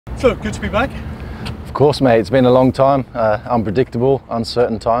So, good to be back. Of course, mate. It's been a long time, unpredictable,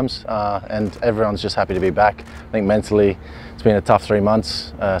 uncertain times, and everyone's just happy to be back. I think mentally, it's been a tough 3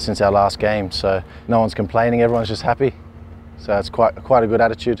 months since our last game, so no one's complaining. Everyone's just happy. So it's quite a good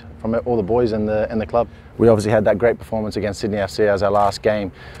attitude from all the boys in the club. We obviously had that great performance against Sydney FC as our last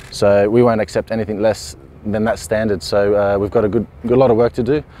game, so we won't accept anything less than that standard. So we've got a good lot of work to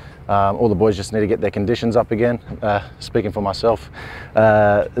do. All the boys just need to get their conditions up again. Speaking for myself,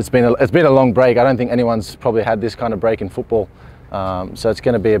 it's been a long break. I don't think anyone's probably had this kind of break in football. So it's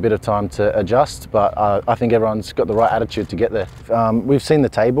going to be a bit of time to adjust, but I think everyone's got the right attitude to get there. We've seen the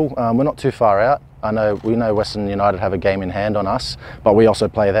table. We're not too far out. We know Western United have a game in hand on us, but we also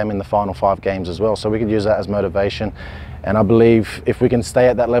play them in the final 5 games as well. So we could use that as motivation. And I believe if we can stay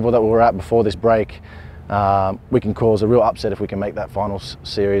at that level that we were at before this break, we can cause a real upset if we can make that final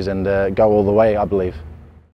series and go all the way, I believe.